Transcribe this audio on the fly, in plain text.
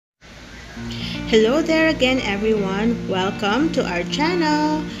Hello there again everyone, welcome to our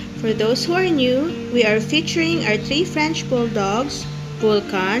channel. For those who are new, we are featuring our 3 French Bulldogs,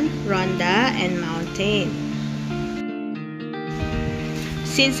 Vulkan, Ronda and Mountain.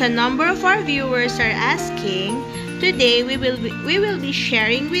 Since a number of our viewers are asking, today we will be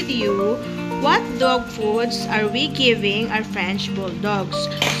sharing with you what dog foods are we giving our French Bulldogs.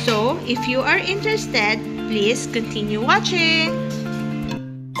 So if you are interested, please continue watching.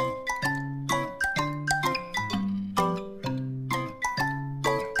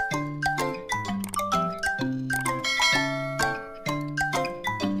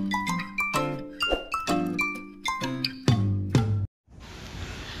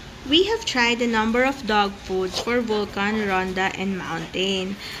 We have tried a number of dog foods for Vulkan, Ronda, and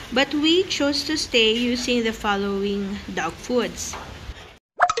Mountain, but we chose to stay using the following dog foods.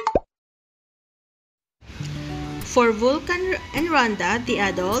 For Vulkan and Ronda, the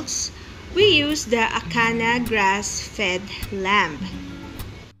adults, we use the Akana grass-fed lamb.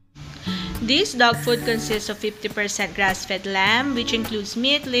 This dog food consists of 50% grass-fed lamb, which includes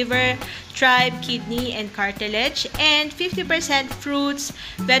meat, liver, tripe, kidney, and cartilage, and 50% fruits,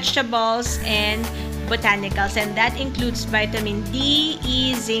 vegetables, and botanicals, and that includes vitamin D,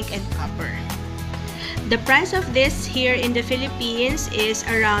 E, zinc, and copper. The price of this here in the Philippines is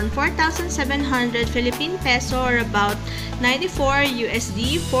around 4,700 Philippine peso or about 94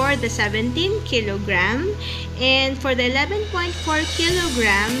 USD for the 17 kilogram, and for the 11.4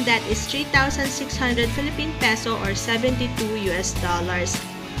 kilogram that is 3,600 Philippine peso or 72 US dollars.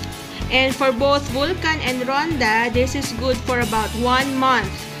 And for both Vulkan and Ronda, this is good for about 1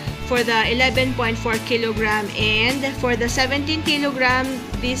 month for the 11.4 kilogram, and for the 17 kilogram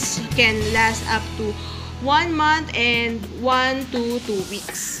this can last up to 1 month and 1 to 2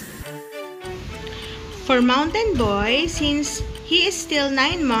 weeks. For Mountain Boy, since he is still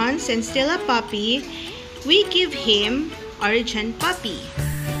 9 months and still a puppy, we give him Origin Puppy.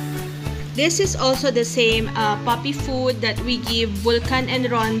 This is also the same puppy food that we give Vulkan and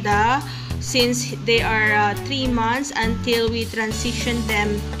Ronda since they are 3 months until we transition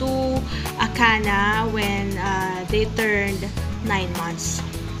them to Akana when they turned 9 months.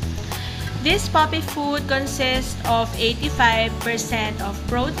 This puppy food consists of 85% of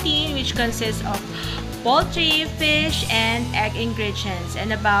protein, which consists of poultry, fish, and egg ingredients,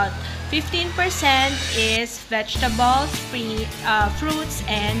 and about 15% is vegetables, fruits,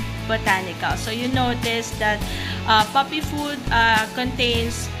 and botanicals. So you notice that puppy food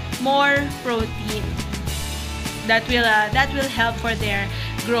contains more protein that will help for their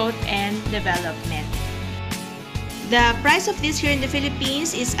growth and development. The price of this here in the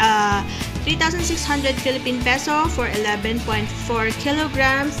Philippines is 3,600 Philippine peso for 11.4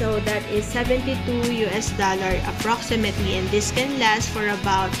 kilograms, so that is 72 US dollar approximately, and this can last for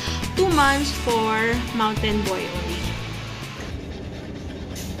about 2 months for Mountain Boy only.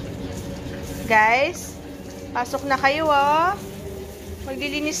 Guys, pasok na kayo oh.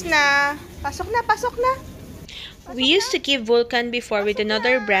 Maglilinis na. Pasok na, pasok na. We used to give Vulkan before with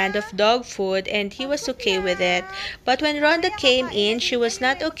another brand of dog food and he was okay with it. But when Ronda came in, she was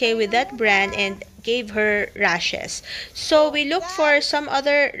not okay with that brand and gave her rashes. So we looked for some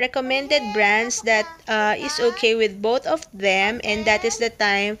other recommended brands that is okay with both of them, and that is the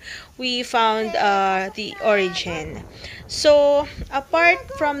time we found the Origin. So apart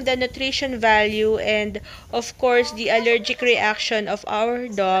from the nutrition value and of course the allergic reaction of our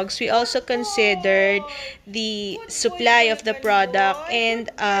dogs, we also considered the supply of the product, and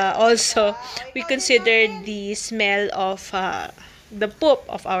also we considered the smell of the poop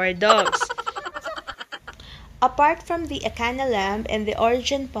of our dogs. Apart from the Akana lamb and the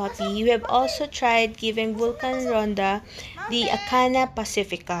Origin puppy, we have also tried giving Vulkan Ronda the Akana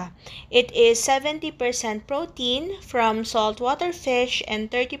Pacifica. It is 70% protein from saltwater fish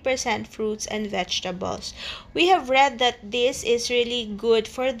and 30% fruits and vegetables. We have read that this is really good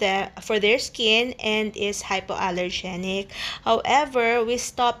for their skin and is hypoallergenic. However, we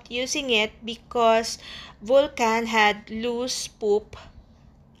stopped using it because Vulkan had loose poop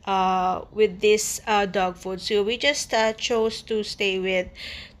with this dog food, so we just chose to stay with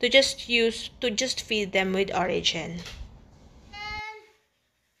to just feed them with Origin.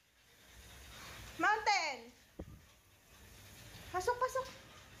 Mountain, pasok, pasok,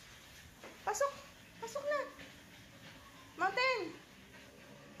 pasok, pasok na. Mountain,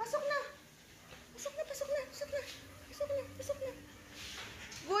 pasok na, pasok na, pasok na, pasok na, pasok na, pasok na.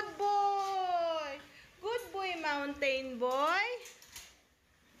 Good boy, Mountain boy.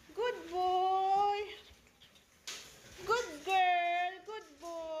 Good boy. Good girl. Good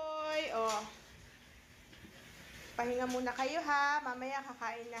boy. Oh. Pahinga muna kayo ha. Mamaya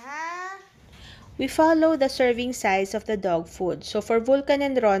kakain na ha. We follow the serving size of the dog food. So for Vulkan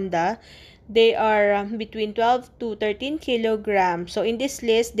and Ronda, they are between 12 to 13 kilograms. So in this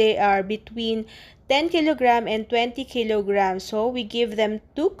list, they are between 10 kilogram and 20 kilograms. So we give them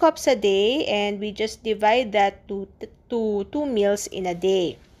 2 cups a day and we just divide that to 2 meals in a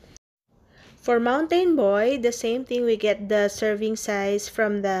day. For Mountain Boy, the same thing. We get the serving size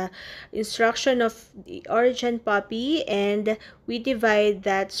from the instruction of the origin puppy and we divide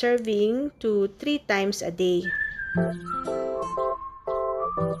that serving to 3 times a day.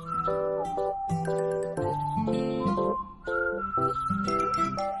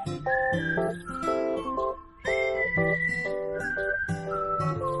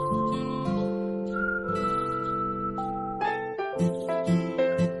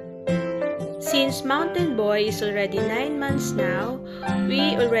 Since Mountain Boy is already 9 months now,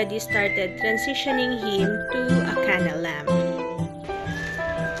 we already started transitioning him to a canal lamb.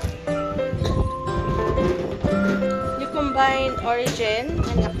 You combine origin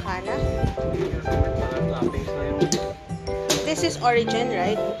and Akana. This is origin,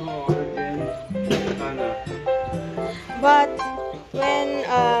 right? Origin, Akana. But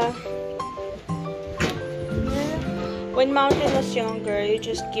when Mountain was younger, you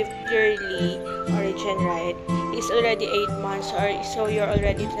just give purely origin, right? He's already 8 months, so you're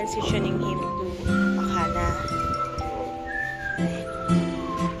already transitioning him to Akana.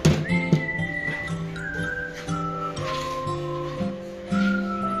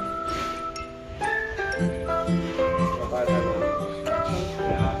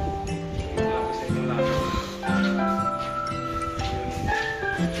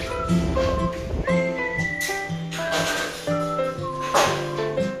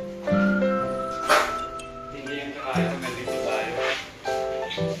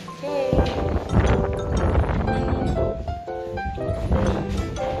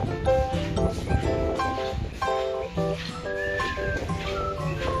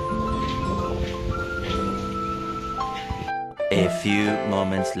 A few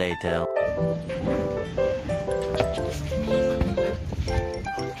moments later.